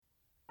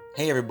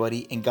Hey,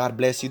 everybody, and God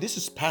bless you. This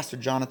is Pastor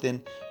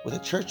Jonathan with the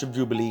Church of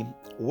Jubilee.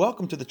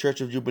 Welcome to the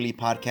Church of Jubilee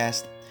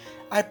podcast.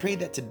 I pray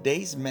that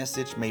today's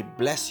message may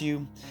bless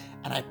you,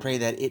 and I pray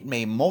that it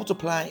may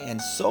multiply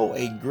and sow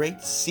a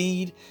great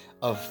seed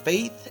of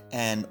faith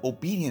and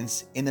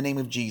obedience in the name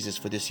of Jesus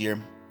for this year.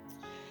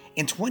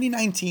 In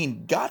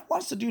 2019, God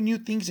wants to do new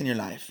things in your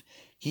life.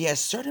 He has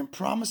certain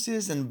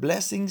promises and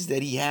blessings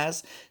that He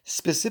has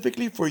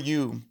specifically for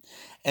you.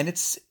 And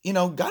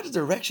God's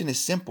direction is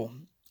simple.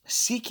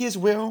 Seek His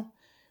will,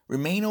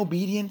 remain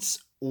obedient,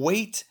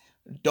 wait,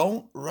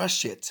 don't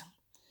rush it.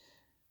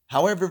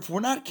 However, if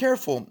we're not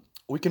careful,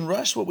 we can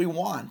rush what we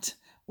want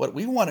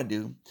to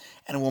do,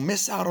 and we'll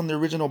miss out on the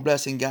original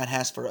blessing God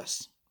has for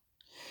us.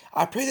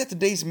 I pray that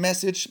today's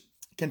message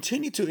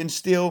continue to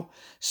instill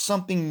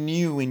something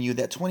new in you,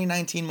 that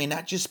 2019 may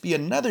not just be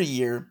another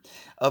year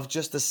of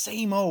just the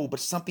same old, but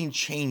something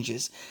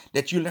changes,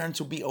 that you learn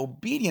to be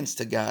obedient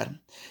to God.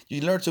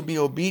 You learn to be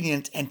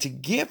obedient and to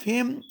give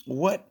Him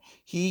what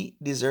He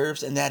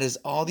deserves, and that is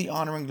all the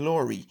honor and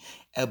glory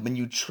when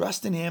you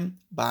trust in Him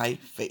by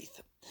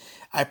faith.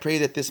 I pray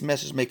that this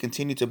message may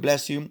continue to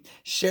bless you.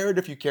 Share it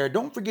if you care.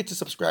 Don't forget to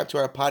subscribe to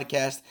our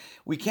podcast.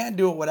 We can't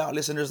do it without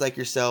listeners like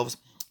yourselves.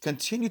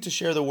 Continue to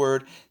share the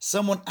word.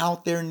 Someone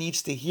out there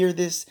needs to hear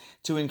this,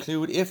 to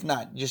include, if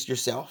not, just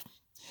yourself.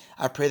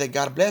 I pray that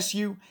God bless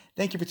you.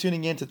 Thank you for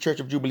tuning in to the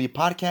Church of Jubilee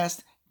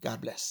podcast.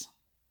 God bless.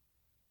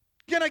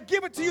 Can I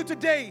give it to you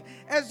today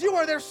as you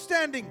are there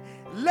standing?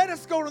 Let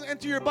us go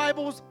into your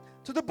Bibles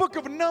to the book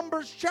of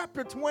Numbers,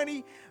 chapter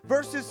 20,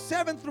 verses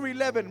 7 through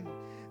 11.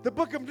 The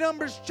book of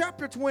Numbers,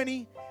 chapter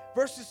 20,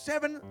 verses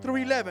 7 through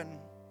 11.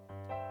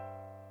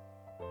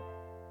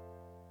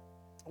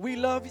 We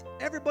love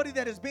everybody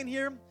that has been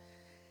here,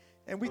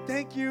 and we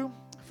thank you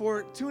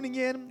for tuning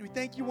in. We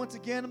thank you once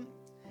again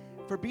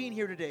for being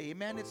here today.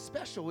 Amen. It's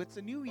special. It's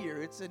a new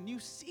year. It's a new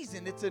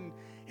season. It's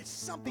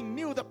something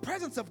new. The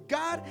presence of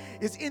God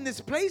is in this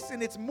place,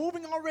 and it's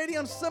moving already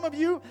on some of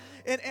you.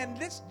 And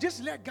let's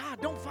just let God.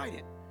 Don't fight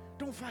it.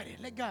 Don't fight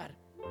it. Let God.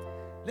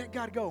 Let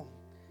God go.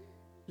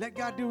 Let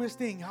God do His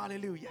thing.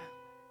 Hallelujah.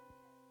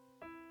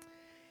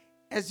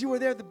 As you are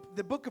there,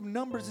 the book of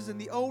Numbers is in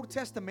the Old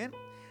Testament.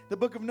 The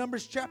book of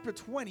Numbers, chapter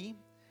 20,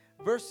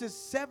 verses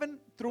 7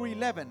 through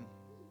 11.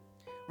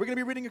 We're going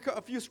to be reading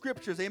a few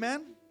scriptures.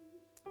 Amen?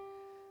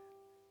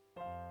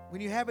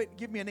 When you have it,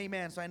 give me an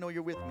amen so I know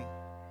you're with me.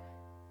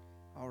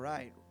 All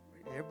right.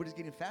 Everybody's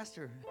getting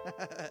faster.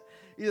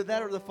 Either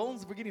that or the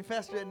phones, we're getting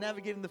faster at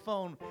navigating the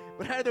phone.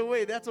 But either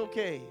way, that's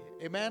okay.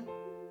 Amen?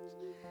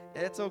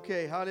 That's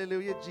okay.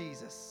 Hallelujah,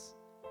 Jesus.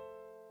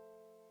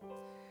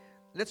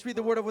 Let's read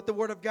what the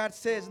Word of God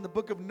says in the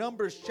book of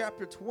Numbers,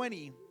 chapter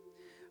 20,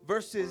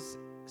 verses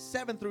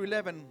 7 through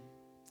 11.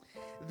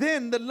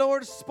 Then the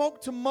Lord spoke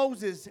to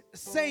Moses,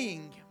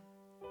 saying,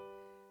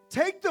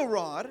 take the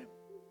rod,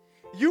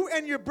 you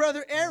and your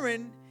brother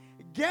Aaron,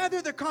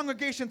 gather the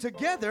congregation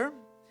together,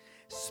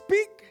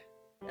 speak,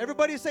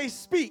 everybody say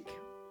speak,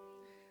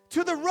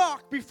 to the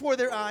rock before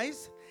their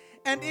eyes,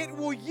 and it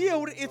will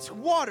yield its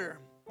water.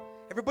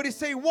 Everybody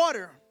say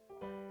water.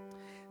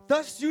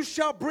 Thus you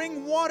shall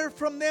bring water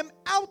from them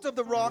out of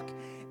the rock,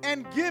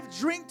 and give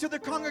drink to the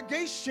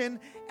congregation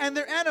and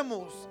their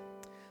animals.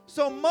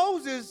 So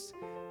Moses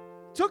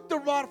took the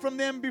rod from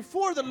them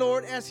before the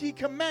Lord as he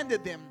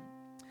commanded them.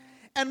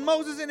 And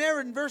Moses and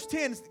Aaron, verse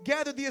 10,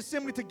 gathered the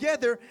assembly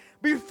together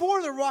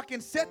before the rock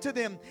and said to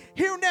them,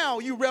 hear now,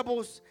 you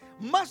rebels,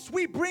 must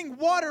we bring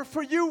water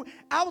for you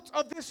out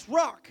of this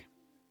rock?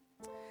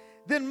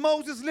 Then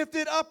Moses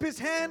lifted up his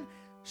hand,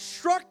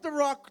 struck the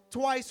rock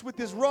twice with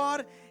his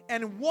rod,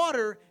 and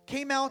water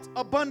came out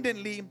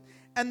abundantly,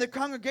 and the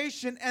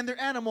congregation and their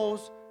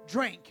animals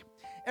drank.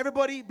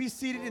 Everybody be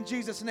seated in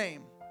Jesus'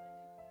 name.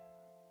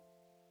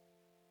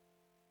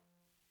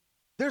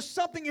 There's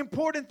something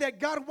important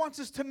that God wants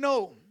us to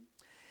know.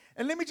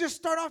 And let me just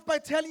start off by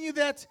telling you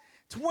that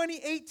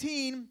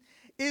 2018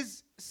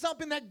 is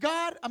something that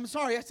I'm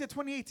sorry, I said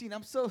 2018.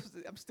 I'm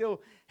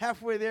still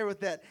halfway there with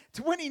that.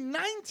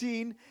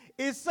 2019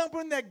 is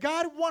something that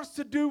God wants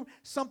to do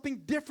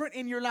something different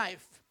in your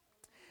life.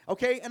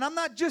 Okay, and I'm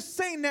not just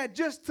saying that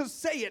just to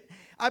say it.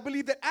 I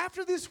believe that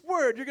after this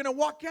word, you're going to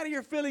walk out of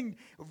here feeling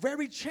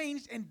very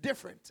changed and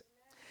different.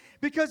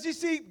 Because you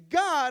see,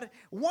 God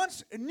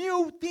wants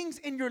new things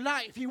in your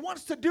life. He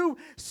wants to do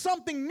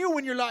something new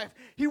in your life.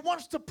 He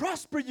wants to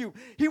prosper you.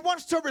 He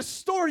wants to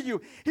restore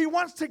you. He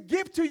wants to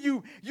give to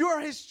you. You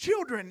are His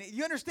children.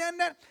 You understand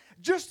that?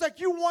 Just like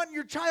you want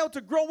your child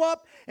to grow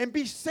up and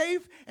be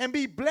safe and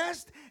be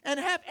blessed and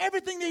have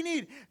everything they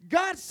need.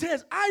 God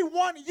says, I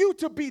want you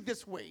to be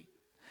this way.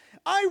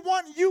 I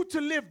want you to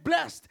live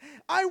blessed.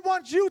 I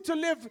want you to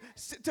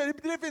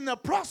live in a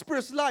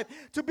prosperous life,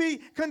 to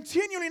be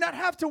continually not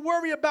have to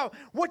worry about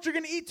what you're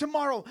going to eat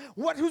tomorrow,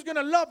 who's going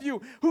to love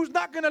you, who's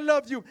not going to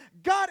love you.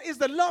 God is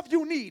the love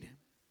you need.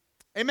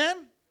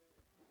 Amen?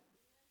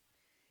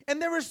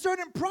 And there are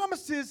certain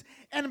promises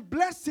and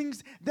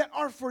blessings that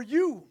are for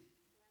you.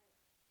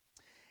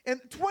 And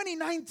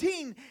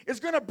 2019 is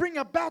going to bring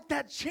about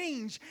that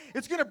change.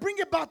 It's going to bring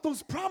about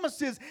those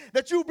promises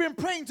that you've been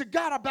praying to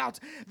God about.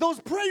 Those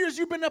prayers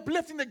you've been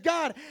uplifting to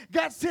God.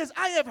 God says,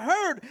 I have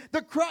heard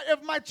the cry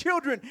of my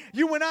children,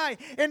 you and I.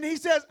 And he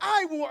says,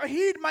 I will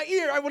heed my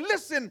ear. I will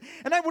listen.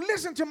 And I will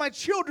listen to my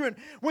children.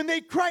 When they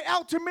cry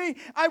out to me,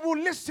 I will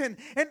listen.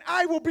 And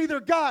I will be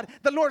their God,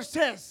 the Lord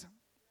says.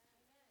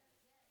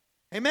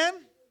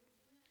 Amen?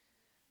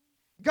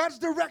 God's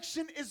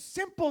direction is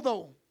simple,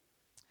 though.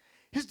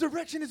 His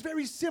direction is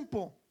very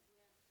simple.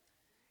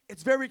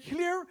 It's very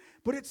clear,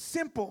 but it's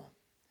simple.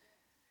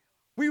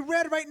 We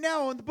read right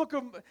now in the book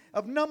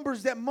of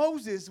Numbers that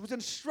Moses was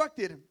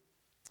instructed.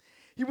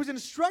 He was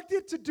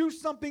instructed to do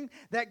something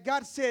that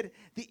God said,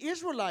 the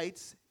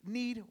Israelites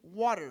need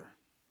water.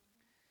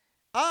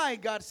 I,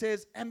 God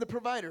says, am the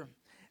provider.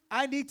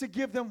 I need to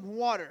give them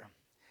water.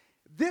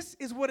 This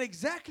is what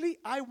exactly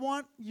I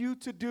want you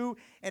to do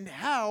and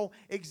how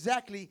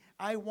exactly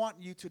I want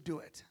you to do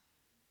it.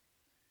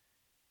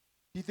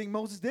 Do you think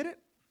Moses did it?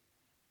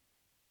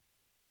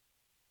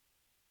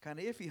 Kind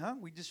of iffy, huh?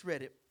 We just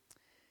read it.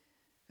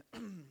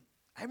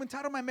 I've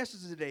entitled my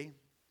message today,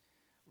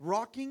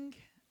 Rocking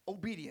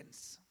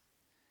Obedience.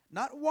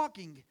 Not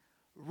walking,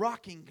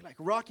 rocking, like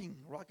rocking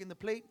the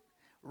plate,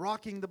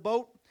 rocking the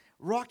boat,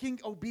 rocking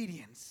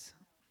obedience.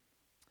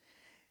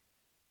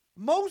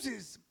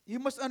 Moses, you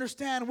must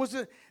understand, was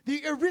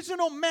the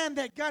original man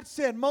that God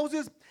said,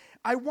 Moses,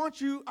 I want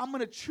you, I'm going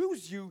to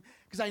choose you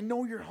because I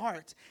know your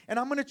heart. And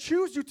I'm going to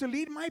choose you to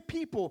lead my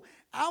people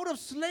out of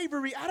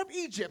slavery, out of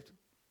Egypt.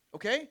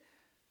 Okay?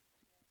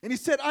 And he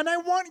said, and I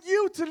want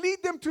you to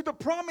lead them to the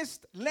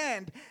promised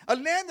land, a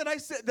land that I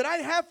said that I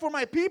have for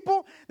my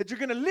people, that you're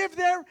going to live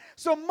there.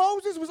 So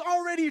Moses was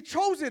already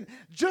chosen,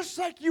 just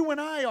like you and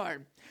I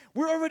are.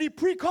 We're already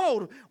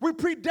pre-called. We're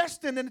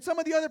predestined. And some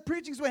of the other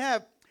preachings we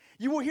have,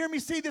 you will hear me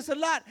say this a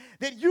lot,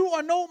 that you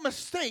are no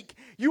mistake.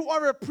 You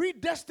are a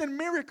predestined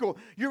miracle.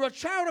 You're a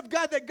child of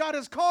God that God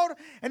has called,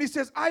 and he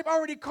says, I've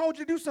already called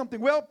you to do something.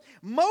 Well,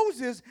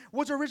 Moses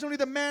was originally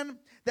the man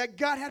that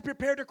God had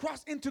prepared to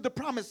cross into the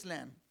promised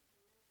land.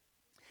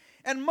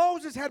 And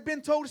Moses had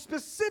been told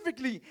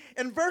specifically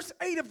in verse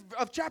 8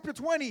 of chapter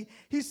 20,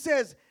 he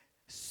says,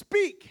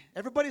 speak.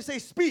 Everybody say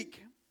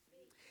speak.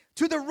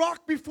 To the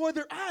rock before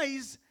their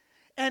eyes,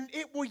 and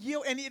it will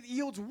yield, and it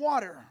yields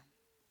water.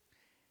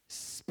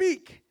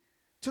 Speak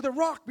to the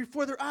rock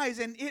before their eyes,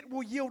 and it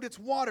will yield its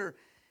water.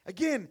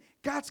 Again,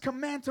 God's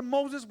command to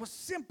Moses was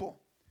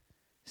simple.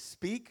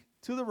 Speak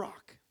to the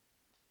rock.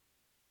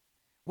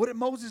 What did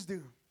Moses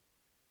do?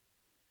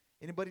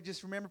 Anybody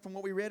just remember from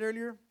what we read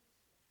earlier?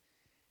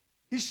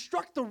 He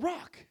struck the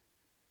rock.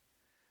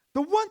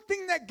 The one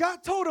thing that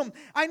God told him,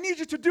 I need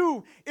you to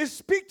do is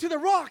speak to the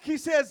rock. He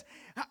says,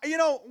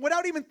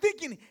 without even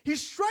thinking, he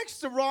strikes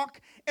the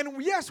rock,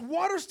 and yes,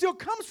 water still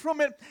comes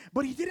from it,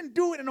 but he didn't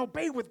do it and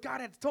obey what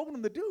God had told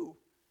him to do.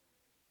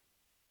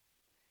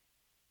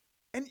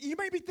 And you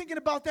might be thinking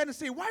about that and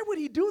say, why would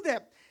he do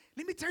that?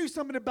 Let me tell you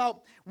something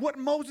about what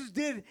Moses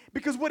did,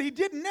 because what he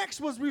did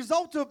next was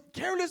result of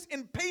careless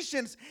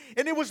impatience,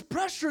 and it was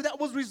pressure that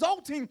was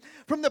resulting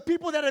from the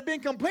people that had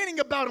been complaining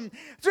about him.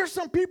 There's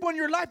some people in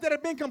your life that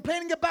have been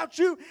complaining about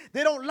you.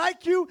 They don't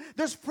like you.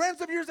 There's friends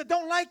of yours that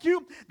don't like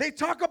you. They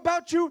talk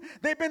about you.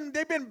 They've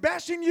been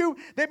bashing you.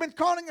 They've been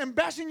calling and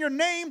bashing your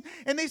name,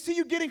 and they see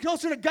you getting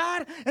closer to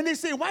God, and they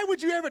say, why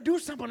would you ever do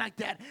something like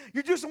that?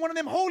 You're just one of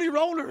them holy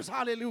rollers.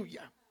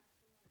 Hallelujah.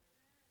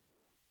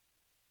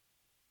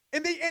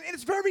 And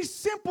it's very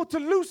simple to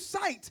lose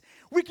sight.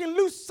 We can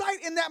lose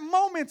sight in that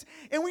moment.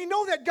 And we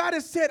know that God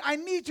has said, I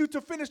need you to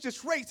finish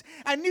this race.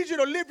 I need you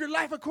to live your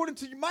life according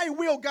to my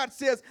will, God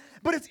says.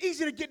 But it's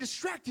easy to get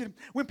distracted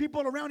when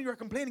people around you are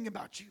complaining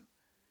about you,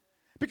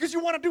 because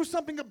you want to do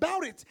something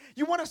about it.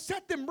 You want to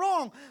set them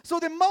wrong. So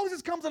then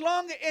Moses comes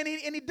along and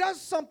he does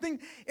something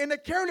in a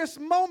careless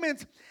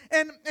moment.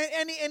 And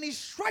he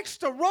strikes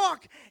the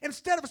rock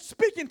instead of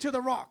speaking to the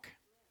rock.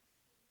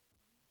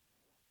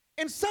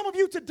 And some of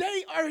you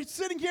today are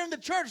sitting here in the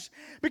church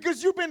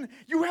because you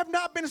have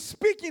not been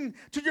speaking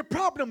to your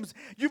problems.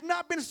 You've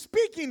not been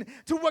speaking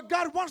to what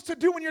God wants to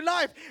do in your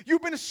life.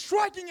 You've been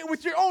striking it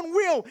with your own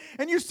will.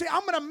 And you say,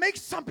 I'm going to make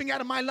something out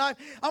of my life.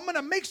 I'm going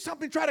to make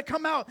something try to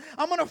come out.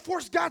 I'm going to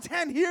force God's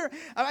hand here.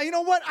 You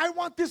know what? I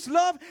want this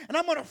love, and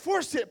I'm going to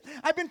force it.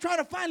 I've been trying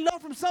to find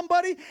love from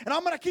somebody, and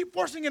I'm going to keep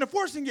forcing it and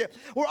forcing it.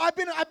 Or I've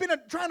been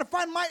trying to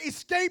find my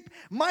escape,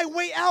 my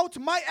way out,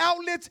 my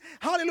outlet.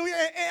 Hallelujah.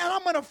 And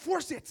I'm going to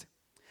force it.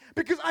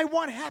 Because I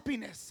want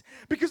happiness.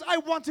 Because I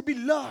want to be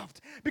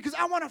loved. Because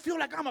I want to feel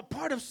like I'm a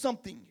part of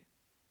something.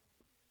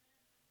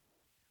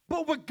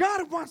 But what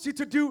God wants you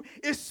to do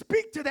is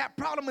speak to that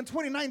problem in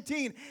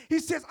 2019. He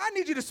says, I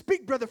need you to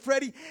speak, Brother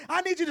Freddie.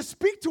 I need you to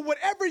speak to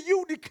whatever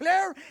you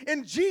declare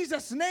in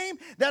Jesus' name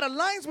that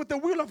aligns with the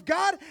will of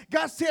God.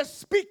 God says,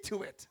 speak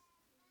to it.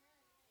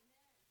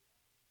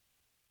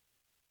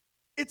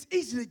 It's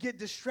easy to get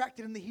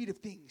distracted in the heat of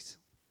things.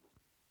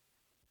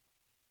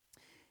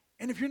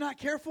 And if you're not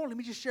careful, let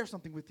me just share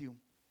something with you.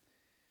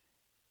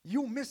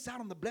 You'll miss out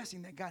on the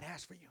blessing that God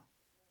has for you.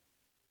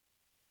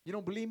 You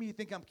don't believe me? You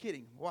think I'm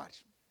kidding?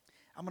 Watch.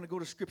 I'm going to go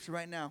to scripture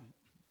right now,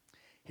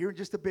 here in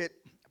just a bit.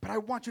 But I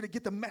want you to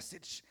get the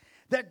message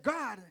that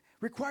God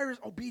requires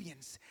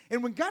obedience.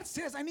 And when God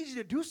says, I need you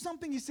to do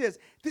something, he says,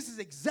 this is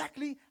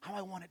exactly how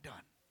I want it done.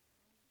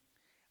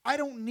 I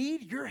don't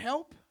need your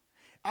help.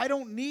 I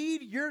don't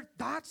need your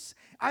thoughts.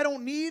 I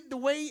don't need the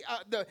way,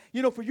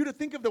 for you to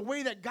think of the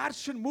way that God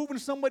should move in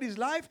somebody's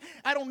life.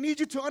 I don't need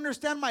you to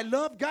understand my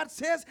love. God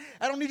says,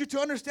 I don't need you to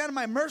understand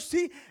my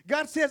mercy.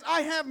 God says,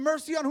 I have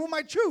mercy on whom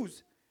I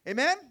choose.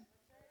 Amen?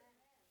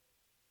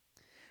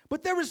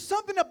 But there was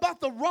something about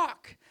the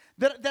rock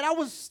that I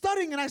was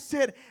studying, and I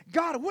said,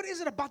 God, what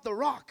is it about the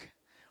rock?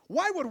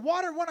 Why would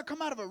water want to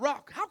come out of a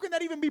rock? How can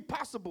that even be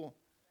possible?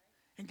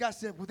 And God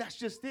said, well, that's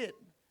just it.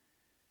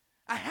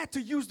 I had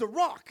to use the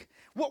rock,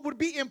 what would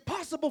be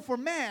impossible for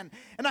man.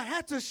 And I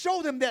had to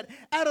show them that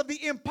out of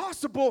the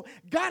impossible,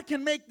 God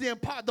can make the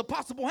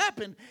possible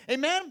happen.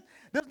 Amen?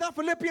 Does not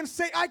Philippians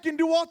say, I can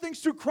do all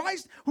things through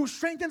Christ who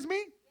strengthens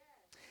me?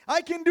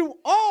 I can do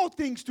all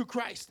things through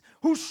Christ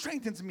who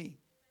strengthens me.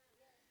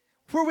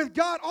 For with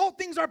God, all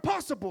things are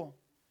possible.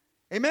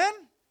 Amen?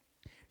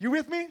 You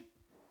with me?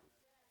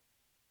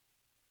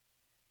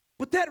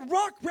 But that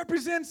rock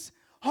represents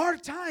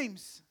hard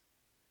times.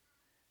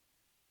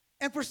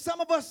 And for some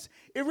of us,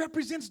 it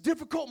represents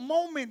difficult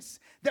moments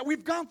that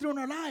we've gone through in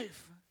our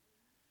life.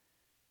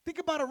 Think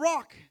about a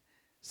rock.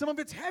 Some of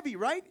it's heavy,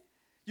 right?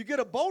 You get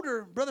a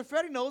boulder, Brother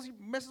Freddie knows, he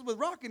messes with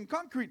rock and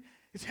concrete.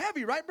 It's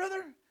heavy, right,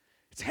 brother?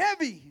 It's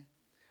heavy.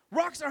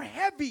 Rocks are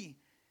heavy.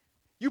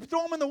 You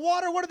throw them in the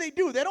water, what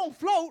do? They don't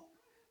float.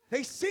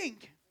 They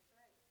sink.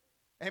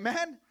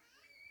 Amen?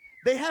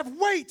 They have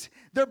weight.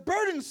 They're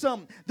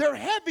burdensome. They're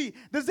heavy.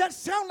 Does that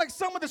sound like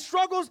some of the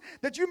struggles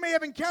that you may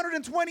have encountered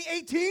in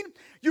 2018?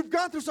 You've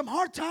gone through some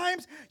hard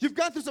times. You've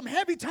gone through some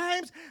heavy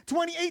times.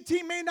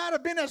 2018 may not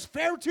have been as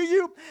fair to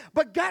you,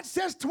 but God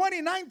says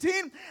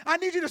 2019, I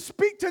need you to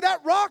speak to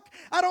that rock.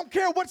 I don't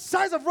care what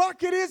size of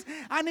rock it is.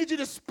 I need you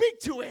to speak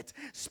to it.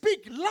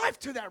 Speak life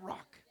to that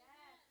rock.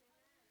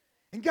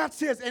 And God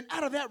says, and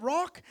out of that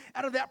rock,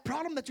 out of that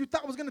problem that you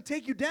thought was going to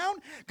take you down,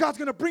 God's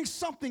going to bring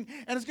something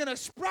and it's going to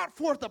sprout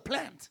forth a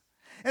plant.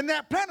 And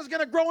that plant is going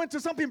to grow into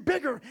something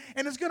bigger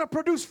and it's going to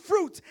produce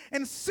fruit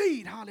and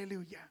seed.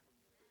 Hallelujah.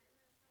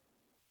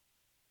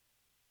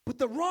 But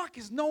the rock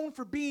is known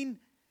for being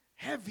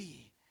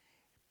heavy,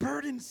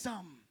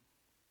 burdensome.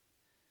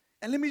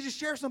 And let me just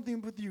share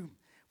something with you.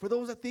 For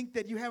those that think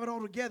that you have it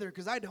all together,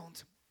 because I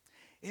don't.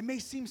 It may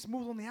seem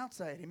smooth on the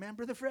outside. Amen,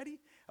 Brother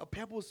Freddie? A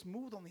pebble is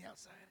smooth on the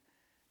outside.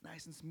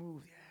 Nice and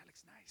smooth. Yeah, it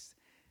looks nice.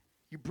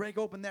 You break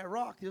open that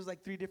rock, there's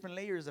like 3 different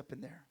layers up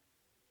in there.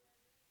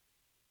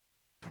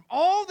 From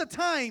all the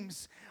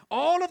times,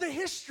 all of the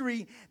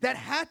history that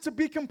had to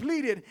be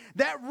completed,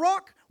 that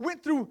rock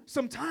went through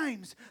some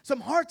times, some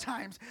hard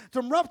times,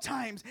 some rough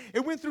times.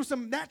 It went through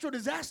some natural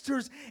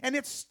disasters, and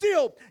it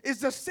still is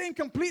the same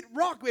complete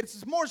rock.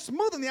 It's more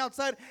smooth on the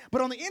outside,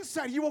 but on the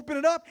inside, you open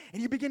it up,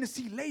 and you begin to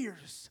see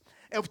layers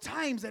of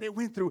times that it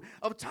went through,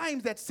 of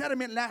times that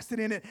sediment lasted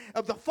in it,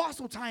 of the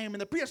fossil time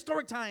and the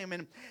prehistoric time,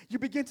 and you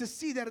begin to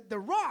see that the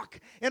rock,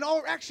 in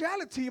all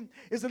actuality,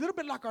 is a little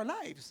bit like our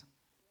lives.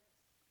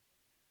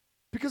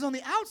 Because on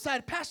the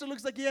outside, pastor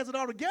looks like he has it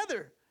all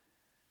together.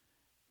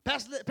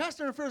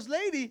 Pastor and First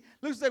Lady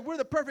looks like we're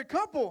the perfect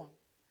couple.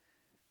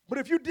 But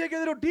if you dig a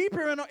little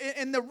deeper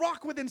in the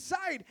rock within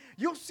inside,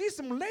 you'll see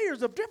some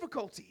layers of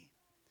difficulty.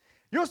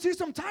 You'll see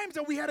some times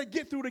that we had to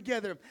get through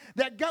together.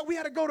 That God, we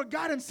had to go to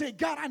God and say,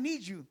 God, I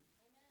need you.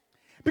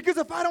 Because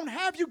if I don't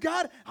have you,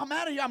 God, I'm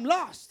out of here. I'm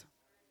lost.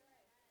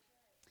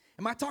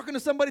 Am I talking to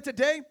somebody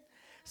today?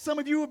 Some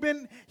of you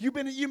you've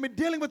been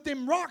dealing with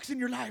them rocks in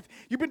your life.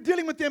 You've been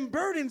dealing with them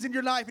burdens in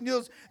your life and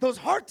those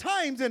hard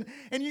times, and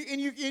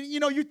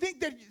you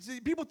think that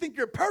people think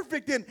you're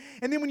perfect, and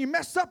then when you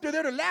mess up, they're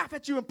there to laugh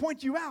at you and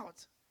point you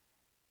out.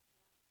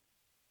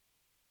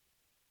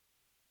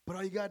 But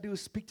all you gotta do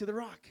is speak to the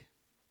rock.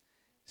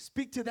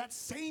 Speak to that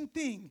same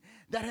thing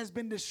that has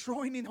been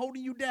destroying and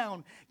holding you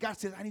down. God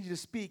says, I need you to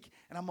speak,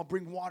 and I'm going to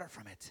bring water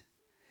from it.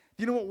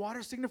 Do you know what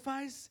water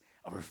signifies?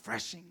 A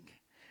refreshing,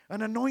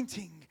 an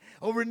anointing,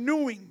 a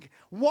renewing.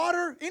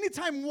 Water,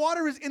 anytime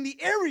water is in the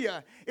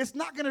area, it's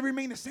not going to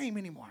remain the same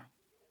anymore.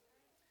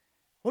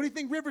 What do you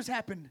think rivers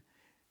happen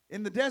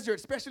in the desert,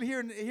 especially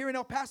here in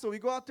El Paso? We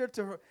go out there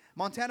to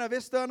Montana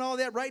Vista and all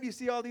that, right? You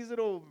see all these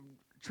little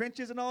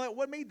trenches and all that.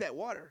 What made that?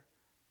 Water.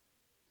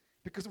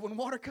 Because when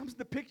water comes in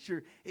the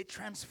picture, it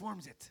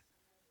transforms it.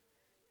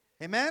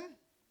 Amen?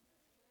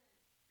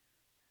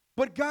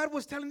 But God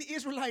was telling the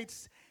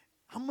Israelites,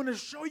 I'm going to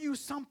show you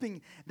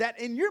something that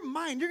in your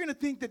mind, you're going to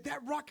think that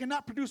rock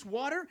cannot produce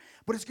water,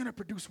 but it's going to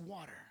produce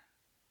water.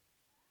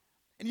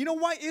 And you know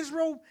why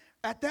Israel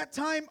at that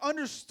time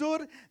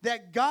understood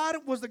that God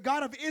was the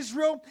God of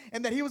Israel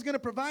and that he was going to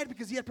provide?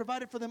 Because he had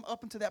provided for them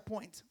up until that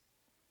point.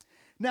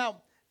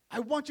 Now, I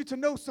want you to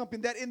know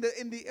something, that in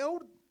the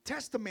Old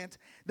Testament,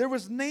 there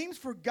was names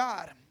for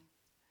God.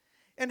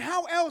 And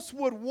how else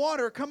would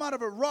water come out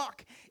of a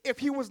rock if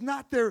he was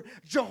not their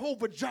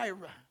Jehovah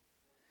Jireh,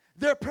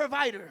 their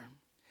provider?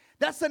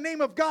 That's the name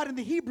of God in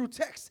the Hebrew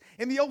text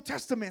in the Old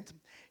Testament.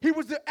 He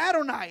was the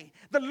Adonai,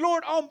 the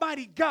Lord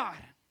Almighty God.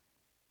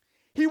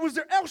 He was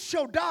the El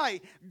Shaddai,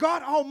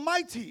 God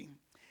Almighty.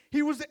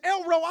 He was the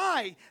El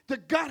Roi, the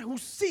God who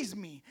sees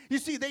me. You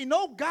see, they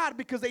know God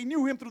because they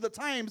knew him through the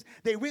times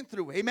they went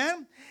through.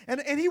 Amen?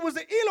 And he was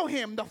the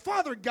Elohim, the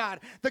Father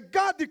God, the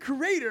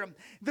Creator,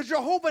 the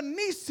Jehovah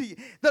Nissi.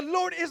 The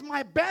Lord is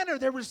my banner,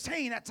 they were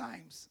saying at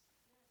times.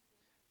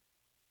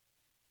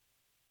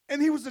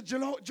 And he was the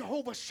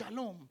Jehovah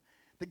Shalom,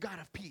 the God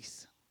of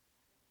peace.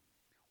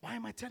 Why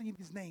am I telling you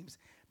these names?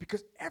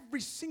 Because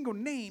every single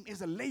name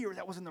is a layer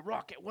that was in the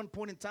rock at one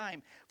point in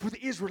time for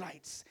the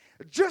Israelites.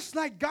 Just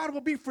like God will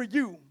be for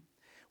you.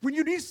 When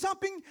you need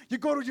something, you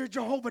go to your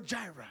Jehovah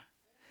Jireh.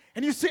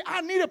 And you say,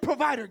 I need a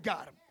provider,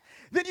 God.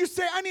 Then you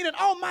say, I need an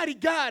almighty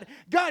God.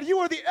 God, you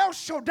are the El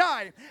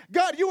Shaddai.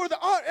 God, you are the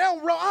El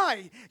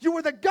Roi. You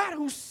are the God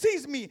who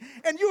sees me.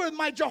 And you are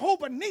my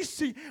Jehovah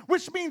Nissi,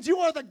 which means you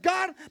are the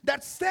God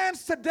that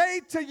stands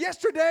today to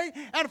yesterday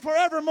and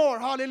forevermore.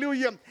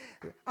 Hallelujah.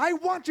 I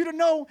want you to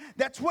know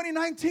that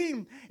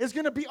 2019 is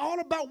going to be all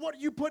about what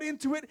you put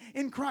into it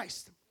in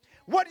Christ.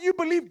 What you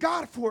believe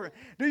God for.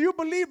 Do you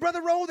believe,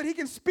 Brother Rowe, that he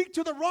can speak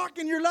to the rock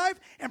in your life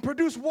and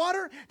produce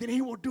water? Then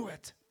he will do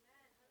it.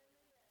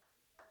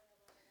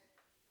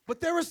 But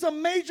there are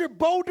some major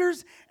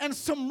boulders and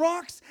some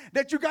rocks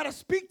that you got to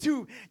speak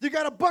to. You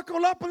got to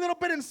buckle up a little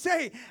bit and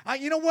say,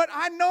 you know what?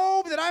 I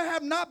know that I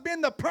have not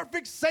been the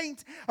perfect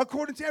saint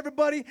according to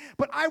everybody,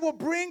 but I will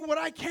bring what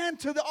I can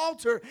to the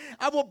altar.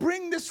 I will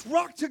bring this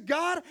rock to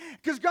God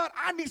because, God,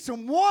 I need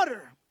some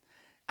water.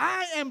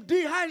 I am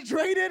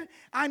dehydrated.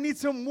 I need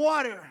some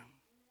water.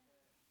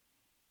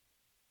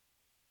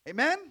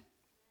 Amen?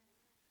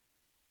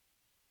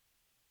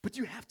 But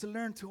you have to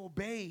learn to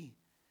obey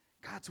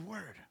God's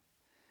word.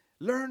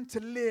 Learn to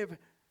live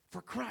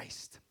for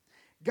Christ.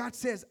 God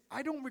says,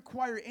 I don't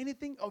require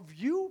anything of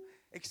you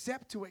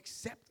except to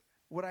accept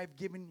what I've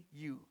given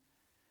you.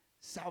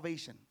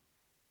 Salvation.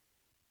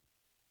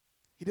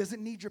 He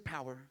doesn't need your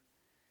power.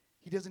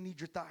 He doesn't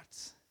need your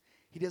thoughts.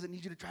 He doesn't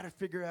need you to try to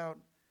figure out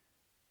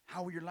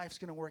how your life's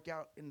going to work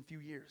out in a few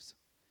years.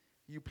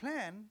 You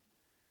plan,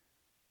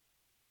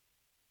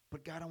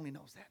 but God only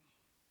knows that.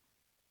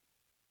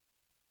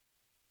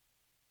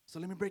 So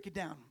let me break it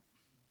down.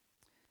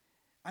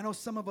 I know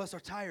some of us are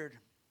tired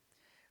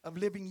of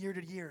living year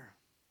to year.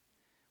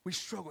 We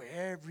struggle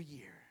every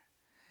year.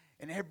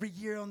 And every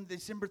year on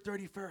December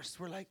 31st,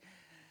 we're like,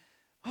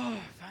 oh,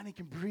 finally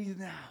can breathe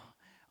now.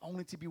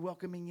 Only to be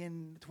welcoming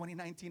in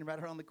 2019 right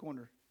around the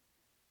corner.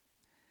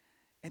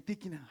 And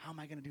thinking, how am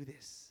I going to do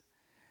this?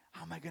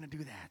 How am I going to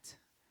do that?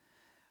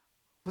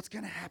 What's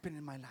going to happen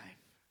in my life?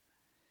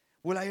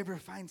 Will I ever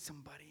find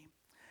somebody?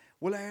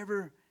 Will I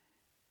ever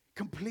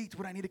complete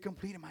what I need to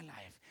complete in my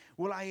life?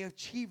 Will I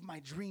achieve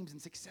my dreams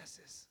and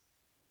successes?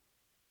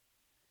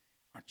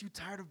 Aren't you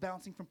tired of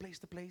bouncing from place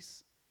to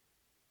place?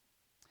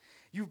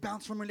 You've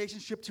bounced from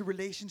relationship to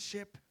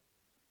relationship.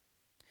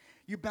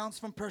 You bounce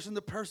from person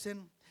to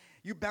person.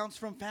 You bounce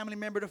from family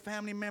member to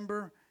family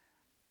member.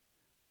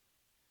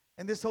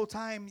 And this whole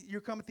time, you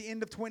come at the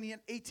end of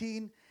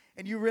 2018,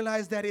 and you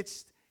realize that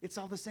it's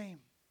all the same.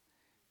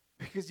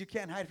 Because you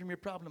can't hide from your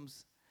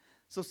problems.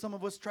 So some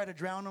of us try to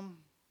drown them.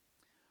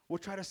 We'll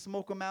try to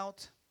smoke them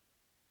out.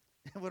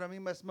 What I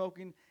mean by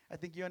smoking, I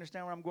think you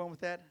understand where I'm going with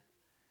that.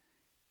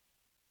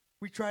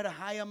 We try to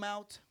high them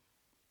out.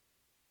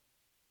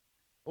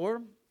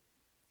 Or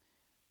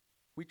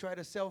we try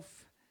to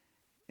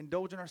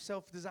indulge in our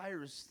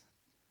self-desires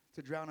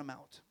to drown them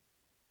out.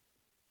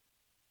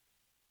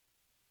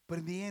 But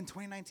in the end,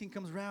 2019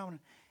 comes around,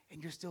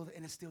 and it's still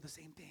the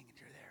same thing, and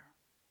you're there.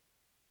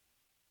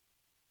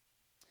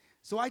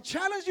 So I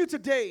challenge you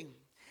today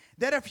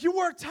that if you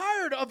are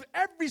tired of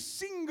every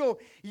single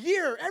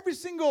year, every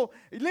single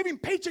living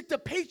paycheck to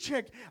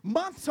paycheck,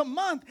 month to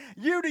month,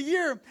 year to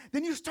year,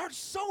 then you start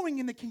sowing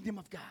in the kingdom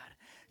of God.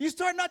 You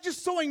start not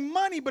just sowing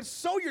money, but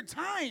sow your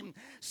time.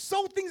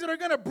 Sow things that are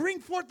going to bring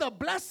forth a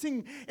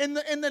blessing in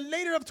the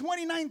later of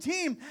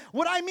 2019.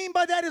 What I mean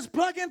by that is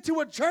plug into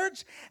a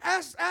church.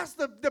 Ask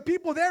the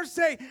people there,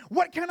 say,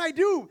 what can I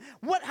do?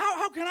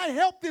 How can I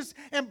help this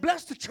and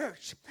bless the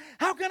church?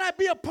 How can I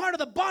be a part of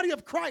the body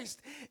of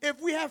Christ?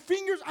 If we have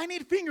fingers, I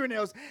need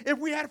fingernails. If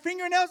we have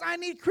fingernails, I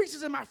need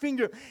creases in my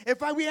finger.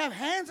 If we have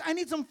hands, I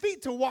need some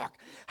feet to walk.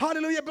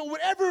 Hallelujah. But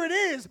whatever it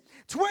is,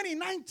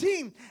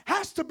 2019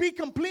 has to be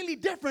completely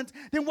different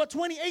than what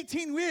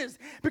 2018 is.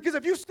 Because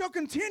if you still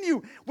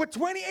continue with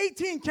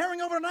 2018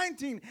 carrying over to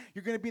 19,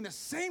 you're going to be in the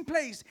same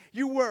place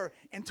you were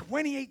in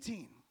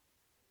 2018.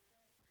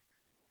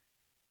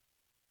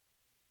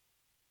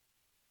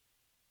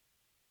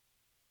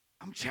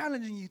 I'm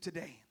challenging you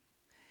today.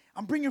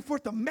 I'm bringing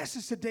forth a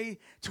message today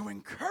to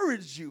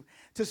encourage you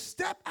to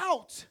step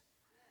out.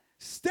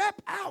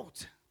 Step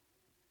out.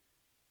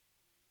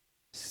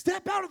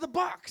 Step out of the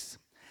box.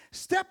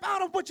 Step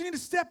out of what you need to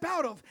step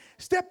out of.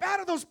 Step out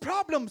of those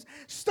problems.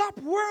 Stop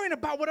worrying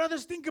about what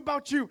others think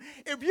about you.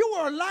 If you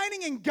are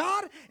aligning in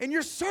God and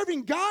you're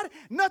serving God,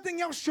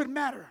 nothing else should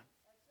matter.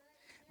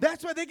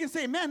 That's why they can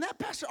say, man, that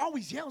pastor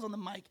always yells on the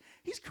mic.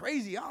 He's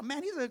crazy. Oh,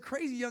 man, he's a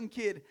crazy young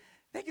kid.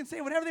 They can say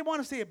whatever they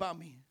want to say about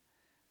me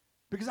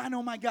because I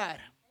know my God.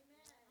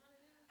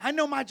 I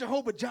know my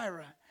Jehovah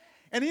Jireh.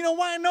 And you know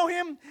why I know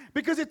him?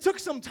 Because it took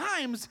some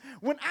times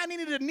when I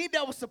needed a need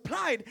that was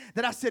supplied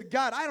that I said,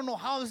 God, I don't know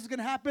how this is going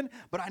to happen,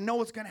 but I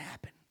know it's going to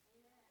happen.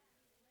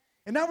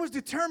 And I was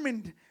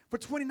determined for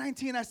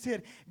 2019. I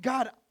said,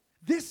 God,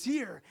 this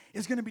year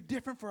is going to be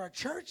different for our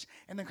church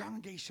and the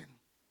congregation.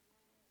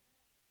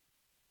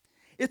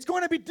 It's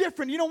going to be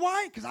different. You know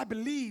why? Because I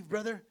believe,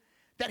 brother,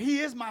 that he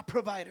is my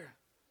provider.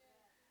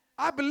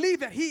 I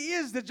believe that he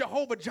is the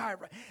Jehovah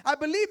Jireh. I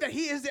believe that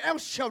he is the El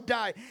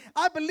Shaddai.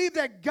 I believe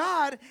that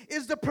God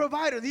is the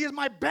provider. He is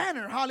my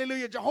banner.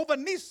 Hallelujah. Jehovah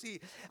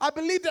Nissi. I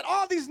believe that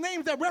all these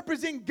names that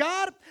represent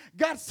God,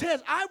 God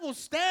says, I will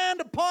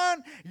stand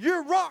upon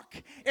your rock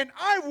and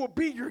I will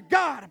be your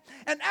God.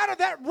 And out of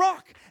that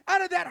rock,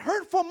 out of that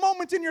hurtful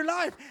moment in your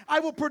life, I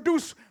will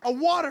produce a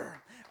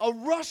water, a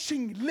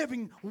rushing,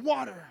 living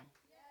water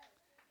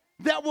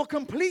that will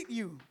complete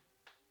you.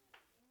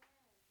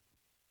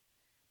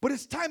 But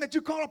it's time that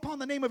you call upon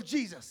the name of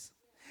Jesus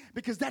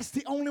because that's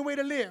the only way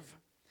to live.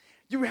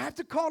 You have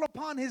to call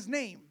upon his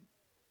name.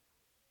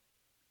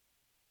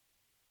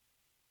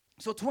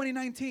 So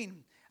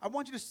 2019, I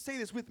want you to say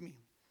this with me.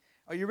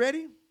 Are you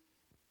ready?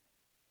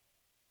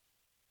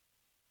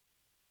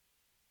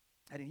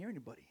 I didn't hear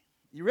anybody.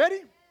 You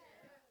ready?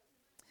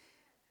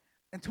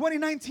 In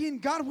 2019,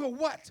 God will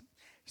what?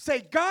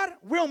 Say, God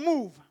will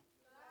move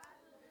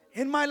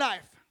in my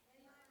life.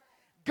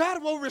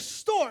 God will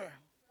restore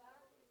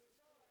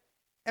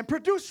and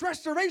produce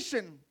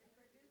restoration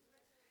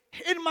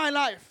in my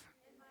life.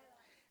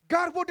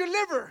 God will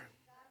deliver.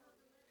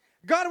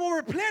 God will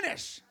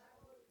replenish.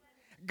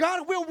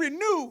 God will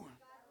renew.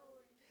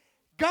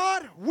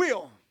 God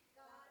will.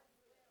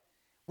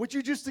 What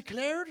you just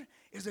declared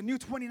is a new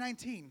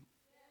 2019.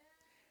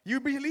 You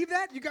believe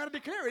that? You got to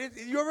declare it.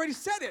 You already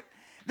said it.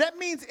 That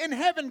means in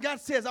heaven, God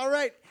says, all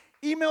right,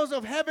 emails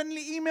of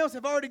heavenly emails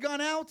have already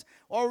gone out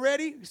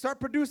already.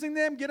 Start producing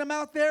them. Get them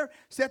out there.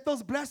 Set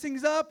those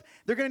blessings up.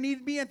 They're going to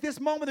need me at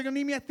this moment. They're going to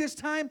need me at this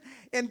time.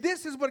 And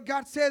this is what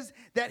God says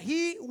that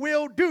he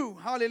will do.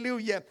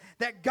 Hallelujah.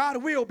 That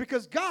God will.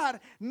 Because God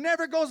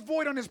never goes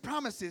void on his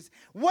promises.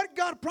 What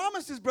God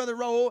promises, Brother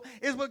Raul,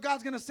 is what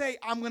God's going to say,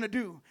 I'm going to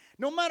do.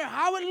 No matter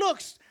how it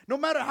looks, no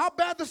matter how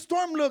bad the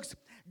storm looks,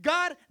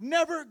 God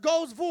never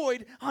goes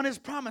void on his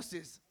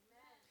promises.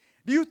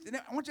 I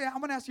want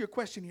to ask you a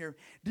question here.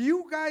 Do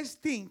you guys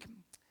think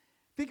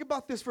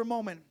about this for a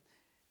moment.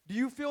 Do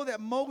you feel that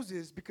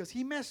Moses, because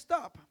he messed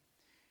up,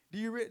 do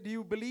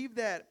you believe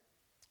that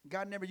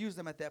God never used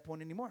him at that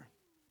point anymore?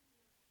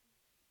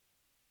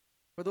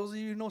 For those of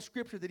you who know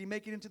Scripture, did he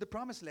make it into the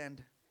promised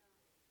land?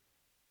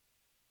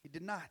 He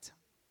did not.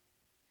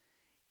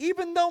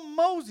 Even though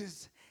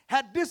Moses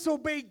had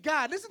disobeyed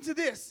God, listen to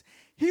this.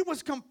 He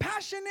was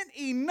compassionate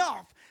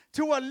enough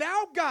to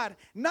allow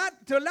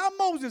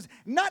Moses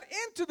not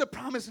into the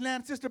promised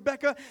land, Sister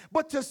Becca,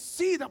 but to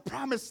see the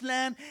promised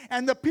land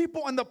and the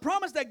people and the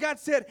promise that God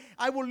said,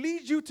 I will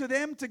lead you to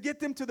them to get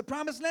them to the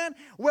promised land.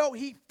 Well,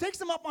 he takes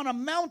them up on a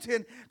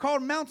mountain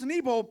called Mount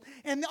Nebo.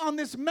 And on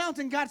this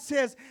mountain, God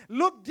says,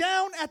 look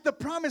down at the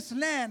promised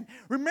land.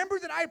 Remember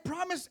that I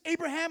promised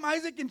Abraham,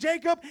 Isaac, and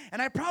Jacob,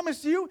 and I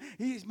promised you?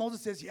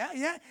 Moses says,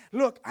 yeah.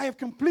 Look, I have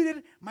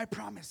completed my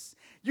promise.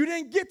 You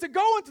didn't get to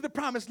go into the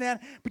promised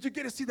land, but you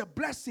get to see the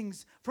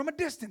blessings from a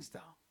distance, though.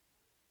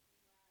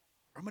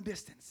 From a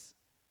distance.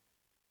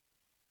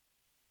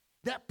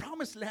 That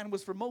promised land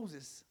was for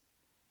Moses.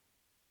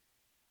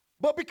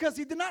 But because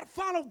he did not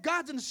follow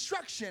God's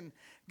instruction,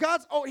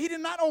 he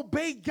did not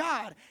obey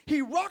God.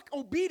 He rocked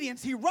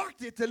obedience. He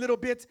rocked it a little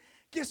bit.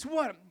 Guess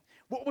what?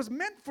 What was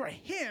meant for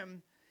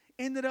him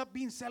ended up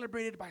being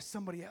celebrated by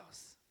somebody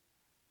else.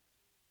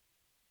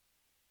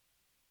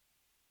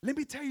 Let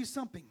me tell you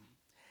something.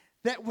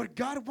 That what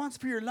God wants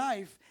for your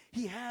life,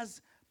 he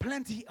has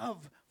plenty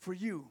of for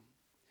you.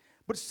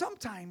 But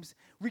sometimes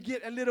we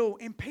get a little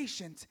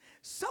impatient.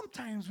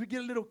 Sometimes we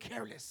get a little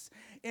careless.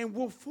 And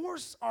we'll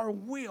force our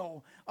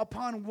will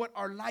upon what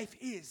our life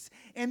is.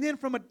 And then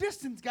from a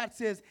distance, God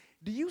says,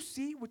 do you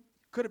see what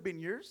could have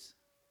been yours?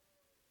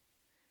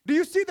 Do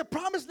you see the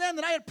promised land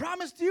that I had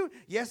promised you?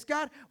 Yes,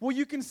 God. Well,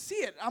 you can see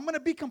it. I'm going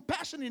to be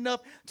compassionate enough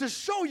to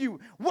show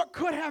you what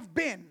could have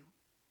been.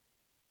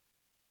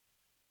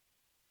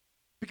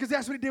 Because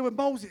that's what he did with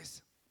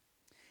Moses.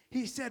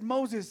 He said,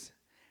 Moses,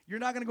 you're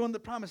not going to go in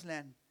the promised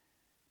land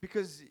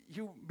because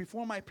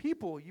before my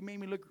people, you made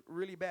me look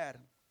really bad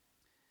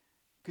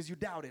because you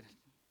doubted.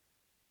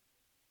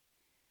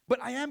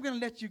 But I am going to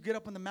let you get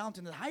up on the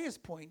mountain, the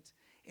highest point,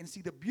 and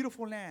see the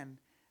beautiful land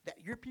that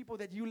your people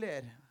that you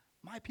led,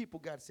 my people,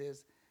 God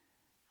says,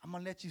 I'm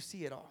going to let you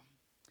see it all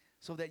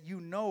so that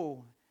you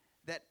know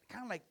that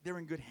kind of like they're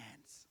in good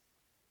hands.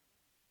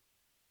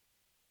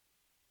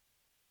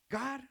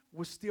 God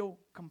was still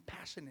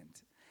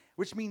compassionate,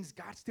 which means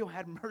God still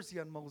had mercy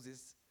on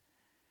Moses.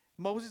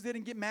 Moses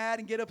didn't get mad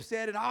and get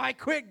upset and, I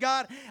quit,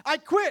 God. I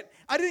quit.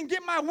 I didn't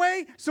get my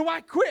way, so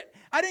I quit.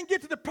 I didn't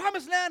get to the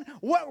promised land.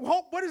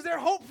 What is there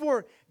hope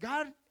for?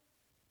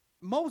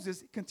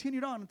 Moses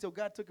continued on until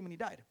God took him and he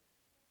died.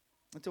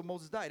 Until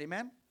Moses died,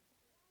 amen?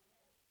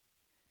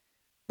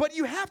 But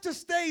you have to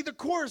stay the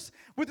course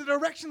with the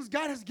directions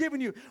God has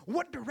given you.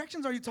 What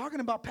directions are you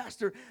talking about,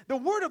 Pastor? The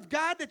Word of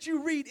God that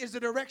you read is the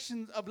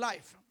directions of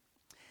life.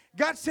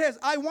 God says,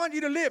 I want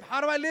you to live.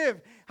 How do I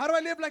live? How do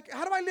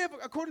I live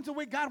according to the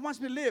way God wants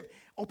me to live?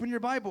 Open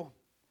your Bible.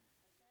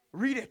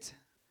 Read it.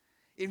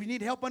 If you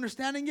need help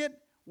understanding it,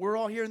 we're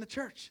all here in the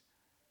church.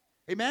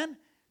 Amen?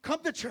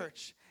 Come to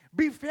church.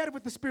 Be fed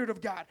with the Spirit of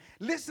God.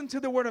 Listen to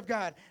the Word of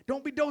God.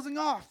 Don't be dozing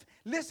off.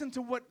 Listen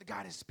to what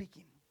God is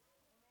speaking.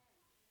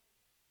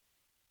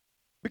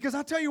 Because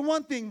I'll tell you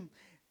one thing,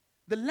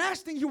 the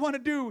last thing you want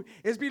to do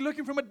is be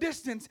looking from a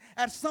distance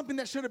at something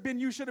that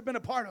you should have been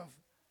a part of.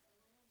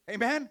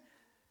 Amen?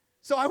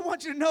 So I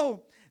want you to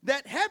know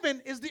that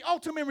heaven is the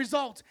ultimate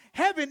result.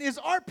 Heaven is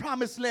our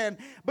promised land.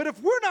 But if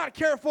we're not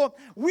careful,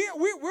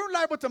 we're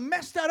liable to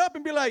mess that up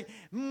and be like,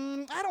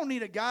 I don't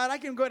need a God. I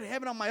can go to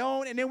heaven on my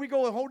own. And then we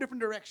go a whole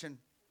different direction.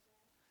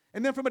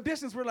 And then from a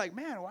distance, we're like,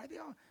 man, why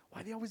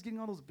are they always getting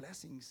all those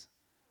blessings?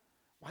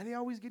 Why are they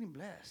always getting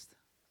blessed?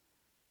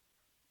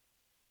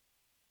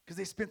 Because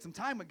they spent some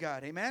time with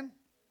God, amen?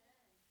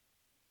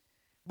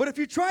 But if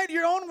you try it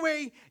your own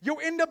way,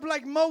 you'll end up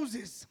like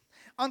Moses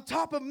on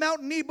top of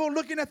Mount Nebo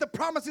looking at the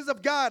promises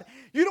of God.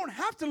 You don't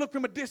have to look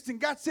from a distance.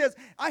 God says,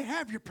 I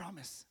have your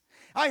promise.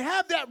 I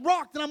have that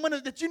rock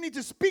that you need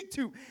to speak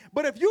to.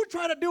 But if you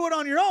try to do it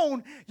on your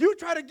own, you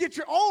try to get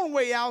your own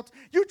way out,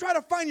 you try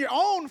to find your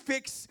own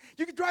fix,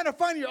 you can try to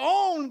find your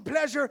own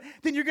pleasure,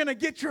 then you're going to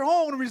get your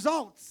own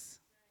results.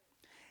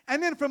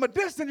 And then from a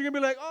distance, you're going to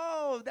be like,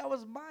 oh, that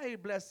was my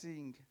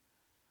blessing.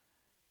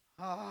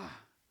 But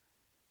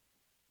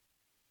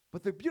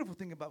the beautiful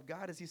thing about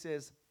God is he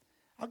says,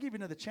 I'll give you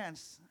another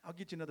chance. I'll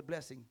get you another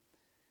blessing.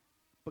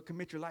 But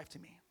commit your life to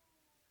me.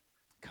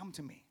 Come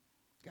to me,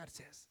 God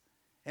says.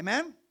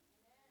 Amen?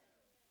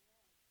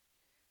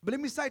 But let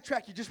me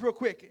sidetrack you just real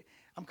quick.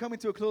 I'm coming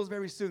to a close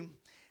very soon.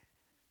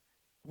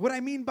 What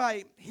I mean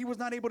by he was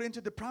not able to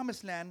enter the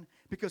promised land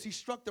because he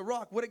struck the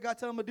rock. What did God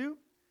tell him to do?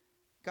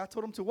 God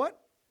told him to what?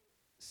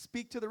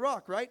 Speak to the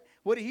rock, right?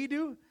 What did he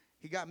do?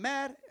 He got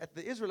mad at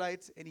the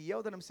Israelites and he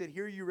yelled at them, said,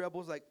 here you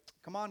rebels, like,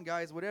 come on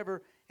guys,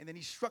 whatever. And then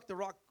he struck the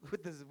rock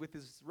with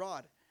his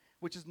rod,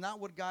 which is not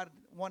what God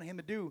wanted him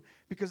to do,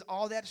 because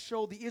all that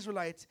showed the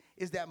Israelites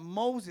is that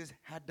Moses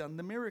had done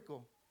the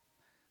miracle.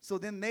 So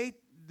then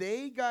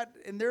they got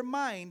in their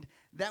mind,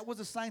 that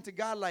was a sign to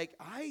God, like,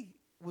 I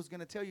was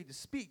going to tell you to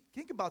speak.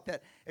 Think about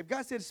that. If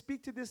God said,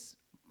 speak to this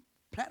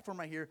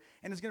platform right here,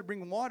 and it's going to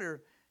bring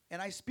water,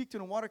 and I speak to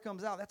it and water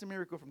comes out, that's a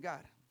miracle from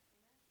God.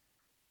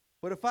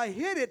 But if I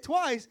hit it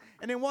twice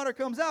and then water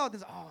comes out,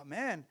 there's, oh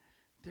man,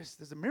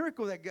 there's a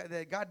miracle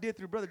that God did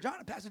through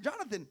Pastor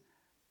Jonathan.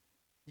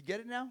 You get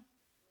it now?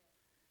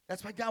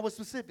 That's why God was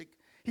specific.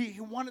 He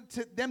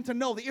wanted them to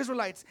know, the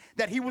Israelites,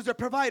 that he was their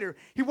provider.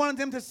 He wanted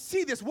them to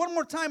see this one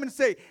more time and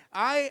say,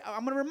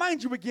 I'm going to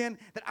remind you again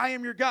that I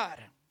am your God.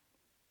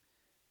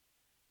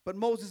 But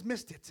Moses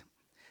missed it.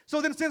 So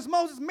then since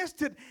Moses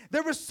missed it,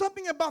 there was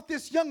something about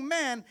this young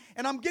man,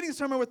 and I'm getting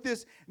somewhere with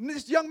this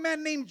young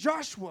man named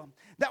Joshua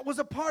that was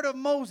a part of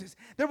Moses.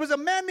 There was a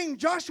man named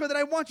Joshua that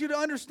I want you to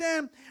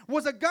understand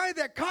was a guy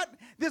that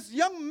this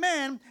young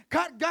man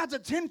caught God's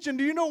attention.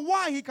 Do you know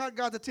why he caught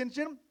God's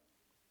attention?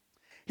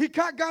 He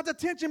caught God's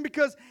attention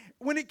because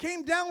when it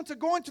came down to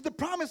going to the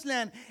promised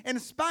land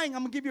and spying,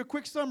 I'm going to give you a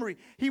quick summary.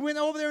 He went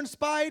over there and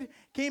spied,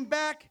 came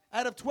back.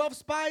 Out of 12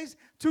 spies,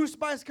 2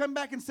 spies come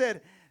back and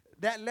said,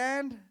 that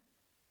land,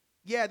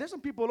 yeah, there's some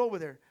people over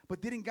there.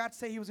 But didn't God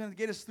say he was going to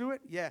get us through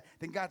it? Yeah,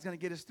 then God's going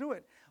to get us through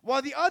it.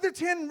 While the other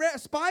 10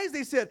 spies,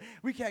 they said,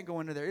 we can't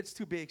go into there. It's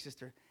too big,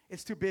 sister.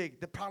 It's too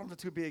big. The problems are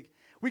too big.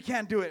 We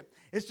can't do it.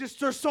 It's just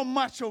there's so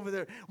much over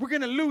there. We're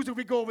going to lose if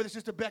we go over there,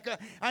 Sister Becca.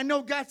 I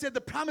know God said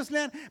the promised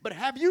land, but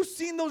have you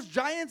seen those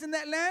giants in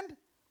that land?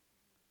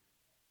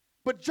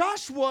 But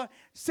Joshua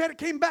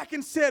came back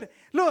and said,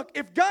 look,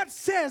 if God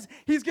says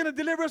he's going to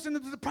deliver us into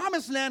the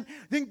promised land,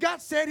 then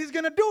God said he's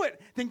going to do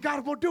it. Then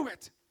God will do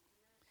it.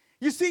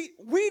 You see,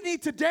 we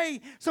need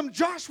today some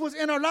Joshuas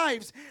in our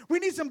lives. We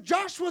need some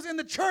Joshuas in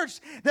the church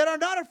that are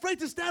not afraid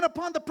to stand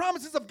upon the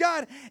promises of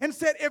God and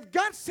said, if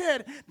God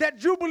said that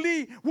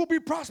Jubilee will be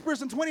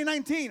prosperous in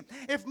 2019,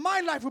 if my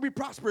life will be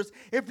prosperous,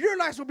 if your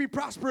lives will be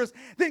prosperous,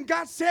 then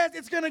God says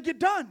it's going to get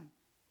done.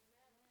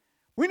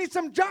 We need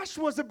some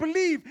Joshuas that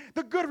believe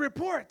the good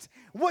report.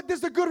 What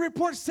does the good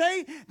report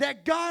say?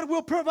 That God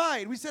will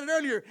provide. We said it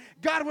earlier.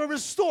 God will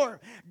restore.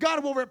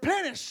 God will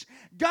replenish.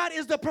 God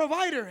is the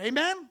provider.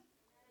 Amen?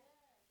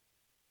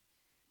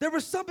 There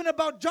was something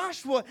about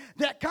Joshua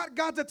that caught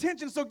God's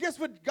attention. So guess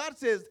what God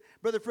says,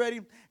 Brother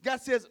Freddie?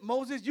 God says,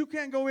 Moses, you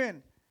can't go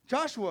in.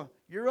 Joshua,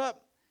 you're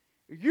up.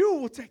 You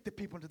will take the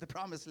people into the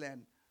promised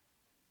land.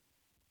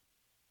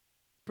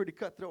 Pretty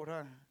cutthroat,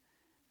 huh?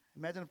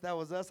 Imagine if that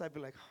was us, I'd be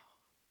like,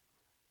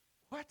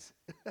 what?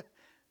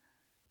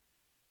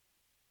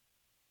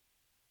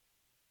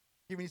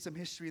 Giving you some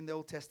history in the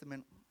Old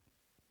Testament.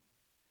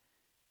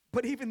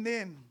 But even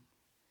then,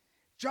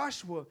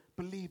 Joshua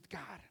believed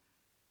God.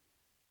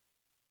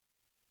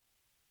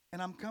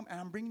 And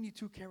I'm bringing you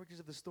two characters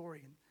of the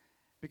story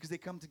because they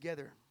come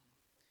together.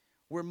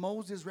 Where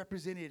Moses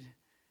represented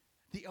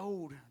the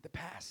old, the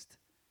past,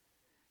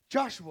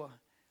 Joshua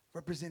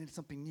represented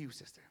something new,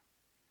 sister.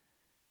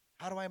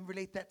 How do I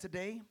relate that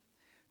today?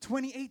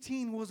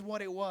 2018 was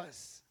what it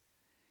was.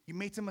 You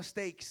made some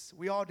mistakes.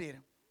 We all did.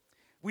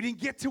 We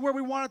didn't get to where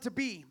we wanted to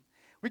be.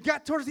 We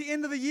got towards the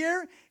end of the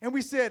year and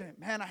we said,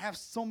 man, I have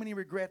so many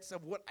regrets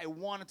of what I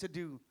wanted to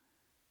do.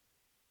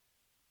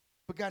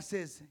 But God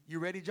says, you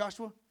ready,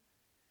 Joshua?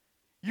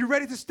 You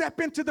ready to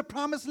step into the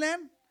promised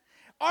land?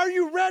 Are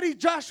you ready,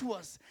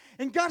 Joshua's?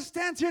 And God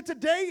stands here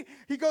today.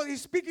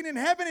 He's speaking in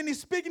heaven and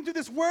he's speaking to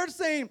this word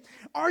saying,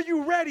 are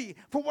you ready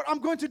for what I'm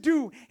going to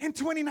do in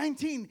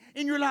 2019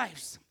 in your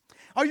lives?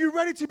 Are you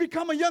ready to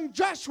become a young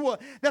Joshua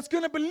that's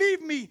going to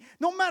believe me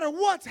no matter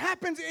what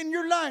happens in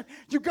your life?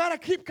 You got to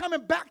keep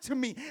coming back to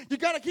me. You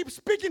got to keep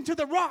speaking to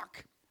the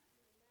rock.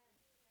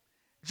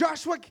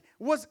 Joshua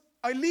was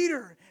a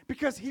leader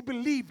because he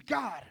believed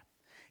God.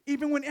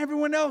 Even when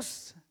everyone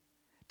else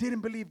didn't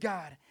believe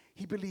God,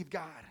 he believed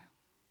God.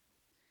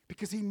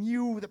 Because he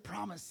knew the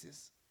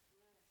promises.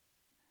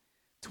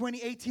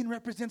 2018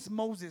 represents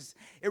Moses.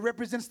 It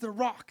represents the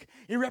rock.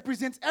 It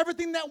represents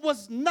everything that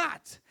was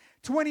not.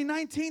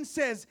 2019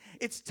 says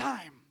it's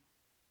time.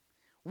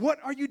 What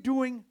are you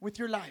doing with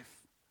your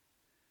life?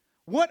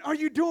 What are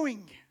you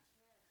doing?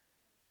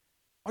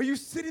 Are you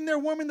sitting there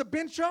warming the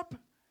bench up?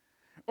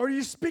 Or are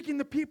you speaking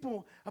to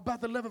people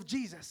about the love of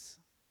Jesus?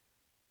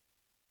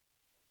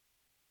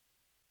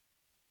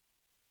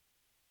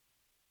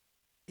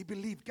 He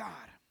believed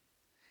God.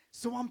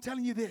 So I'm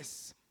telling you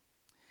this,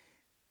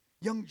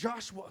 young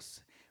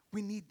Joshua's,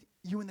 we need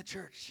you in the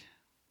church.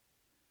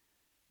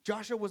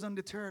 Joshua was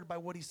undeterred by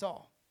what he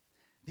saw.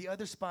 The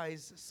other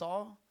spies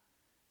saw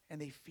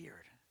and they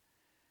feared.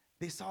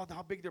 They saw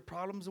how big their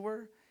problems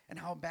were and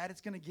how bad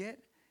it's going to get,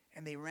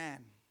 and they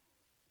ran.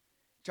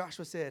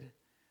 Joshua said,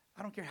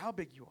 I don't care how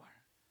big you are.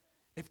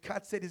 If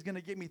God said he's going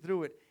to get me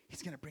through it,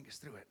 he's going to bring us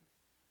through it.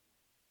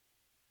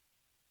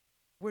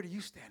 Where do you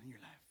stand in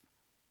your life?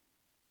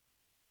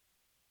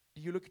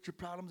 Do you look at your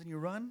problems and you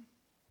run?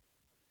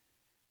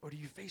 Or do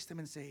you face them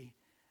and say,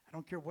 I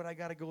don't care what I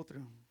got to go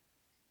through.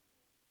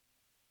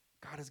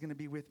 God is going to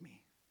be with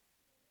me.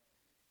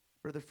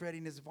 Brother Freddie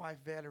and his wife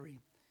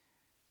Valerie,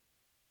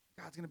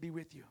 God's going to be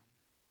with you.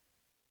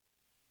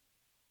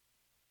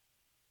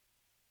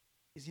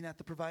 Is he not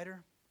the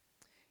provider?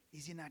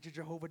 Is he not your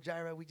Jehovah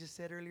Jireh we just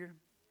said earlier?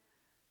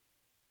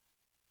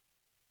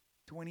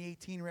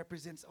 2018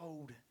 represents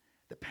old,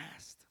 the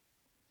past.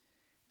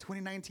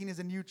 2019 is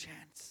a new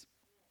chance.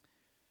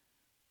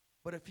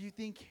 But if you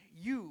think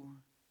you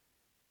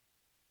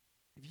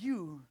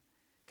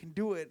can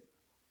do it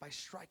by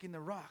striking the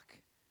rock,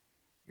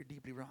 you're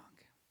deeply wrong.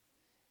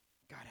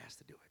 God has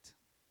to do it.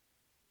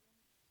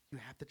 You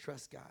have to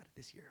trust God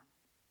this year.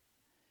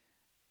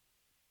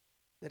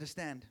 Let us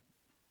stand.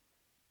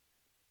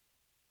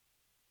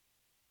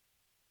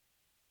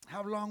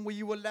 How long will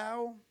you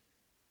allow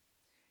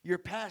your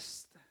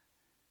past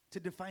to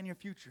define your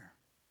future?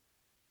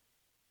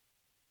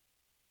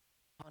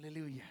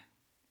 Hallelujah.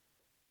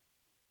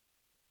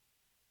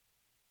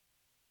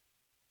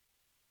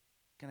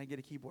 Can I get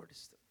a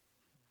keyboardist?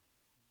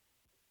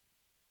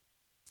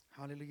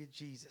 Hallelujah,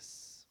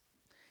 Jesus.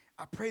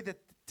 I pray that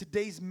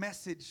today's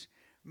message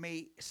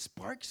may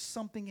spark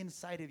something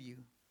inside of you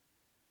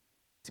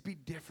to be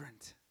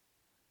different.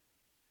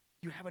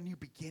 You have a new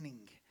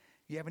beginning.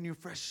 You have a new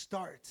fresh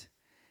start.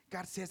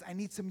 God says, I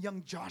need some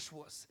young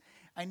Joshuas.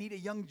 I need a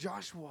young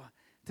Joshua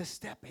to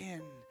step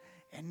in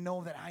and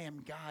know that I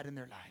am God in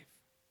their life.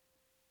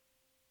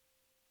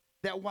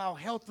 That while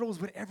hell throws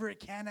whatever it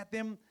can at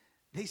them,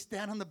 they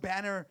stand on the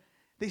banner.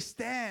 They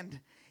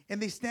stand.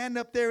 And they stand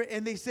up there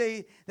and they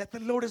say that the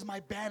Lord is my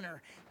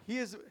banner. He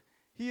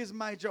is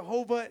my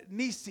Jehovah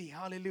Nisi.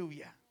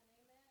 Hallelujah.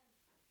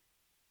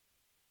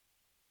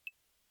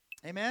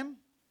 Amen.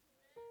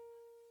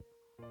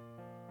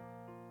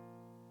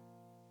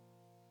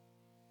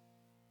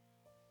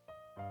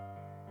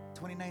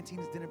 2019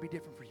 is going to be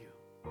different for you.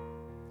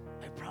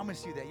 I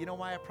promise you that. You know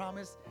why I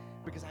promise?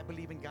 Because I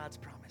believe in God's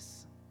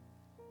promise.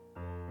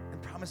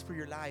 And promise for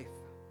your life.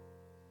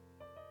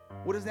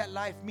 What does that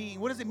life mean?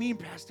 What does it mean,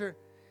 Pastor?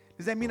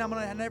 Does that mean I'm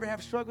going to never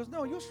have struggles?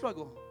 No, you'll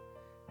struggle.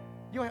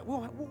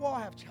 We'll all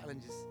have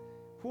challenges.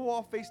 We'll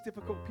all face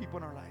difficult people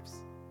in our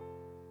lives.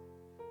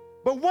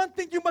 But one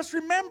thing you must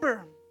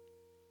remember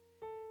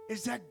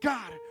is that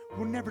God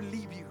will never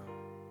leave you.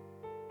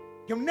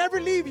 He'll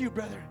never leave you,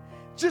 brother.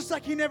 Just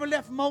like he never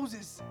left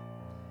Moses.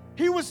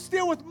 He was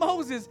still with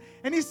Moses.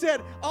 And he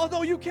said,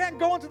 although you can't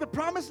go into the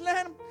promised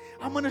land,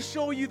 I'm going to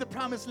show you the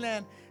promised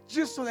land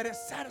just so that it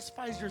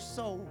satisfies your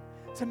soul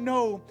to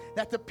know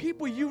that the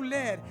people you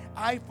led,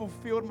 I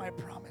fulfilled my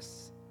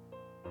promise.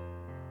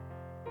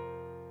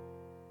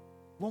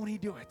 Won't he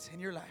do it in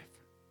your life?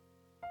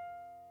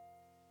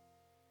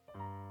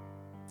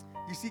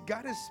 You see,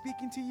 God is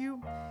speaking to you.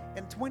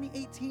 In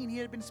 2018, He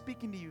had been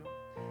speaking to you.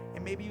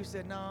 And maybe you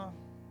said, no,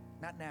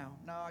 not now.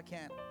 No, I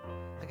can't.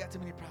 I got too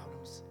many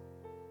problems.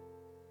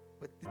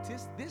 But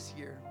this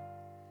year,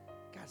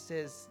 God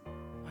says,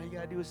 all you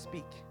got to do is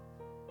speak.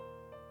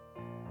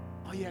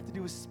 All you have to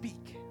do is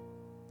speak.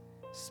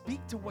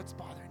 Speak to what's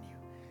bothering you.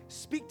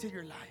 Speak to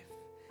your life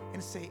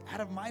and say,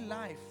 out of my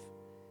life,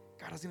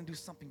 God is going to do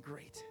something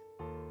great.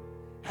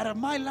 Out of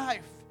my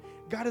life,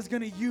 God is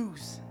going to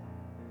use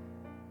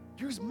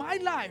my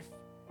life,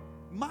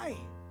 my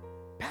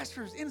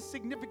pastor's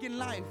insignificant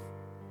life.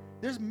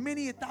 There's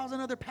many 1,000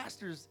 other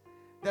pastors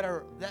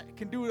that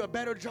can do a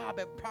better job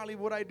at probably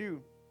what I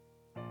do.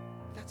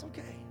 That's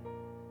okay.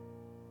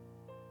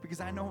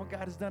 Because I know what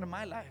God has done in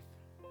my life.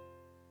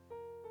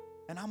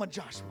 And I'm a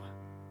Joshua.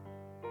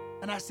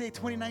 And I say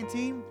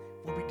 2019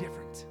 will be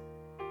different.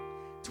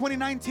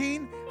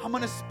 2019, I'm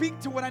going to speak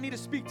to what I need to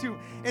speak to.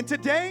 And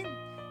today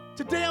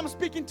I'm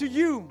speaking to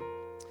you.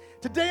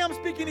 Today I'm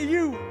speaking to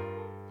you.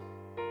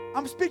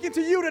 I'm speaking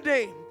to you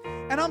today.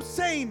 And I'm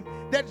saying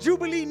that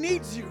Jubilee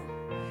needs you.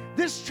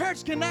 This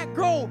church cannot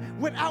grow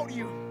without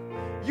you.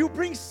 You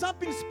bring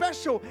something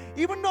special,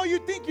 even though you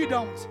think you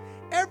don't.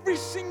 Every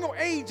single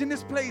age in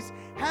this place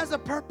has a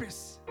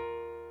purpose.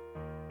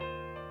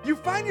 You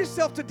find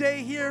yourself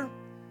today here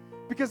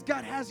because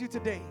God has you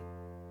today.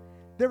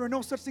 There are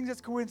no such things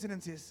as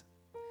coincidences.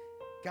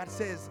 God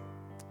says,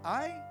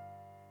 I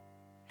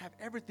have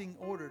everything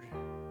ordered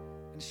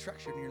and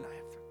structured in your life.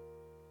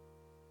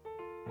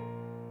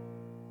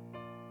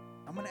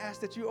 I'm going to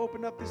ask that you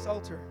open up this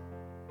altar.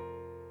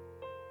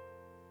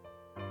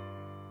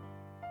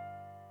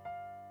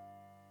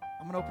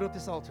 I'm going to open up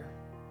this altar.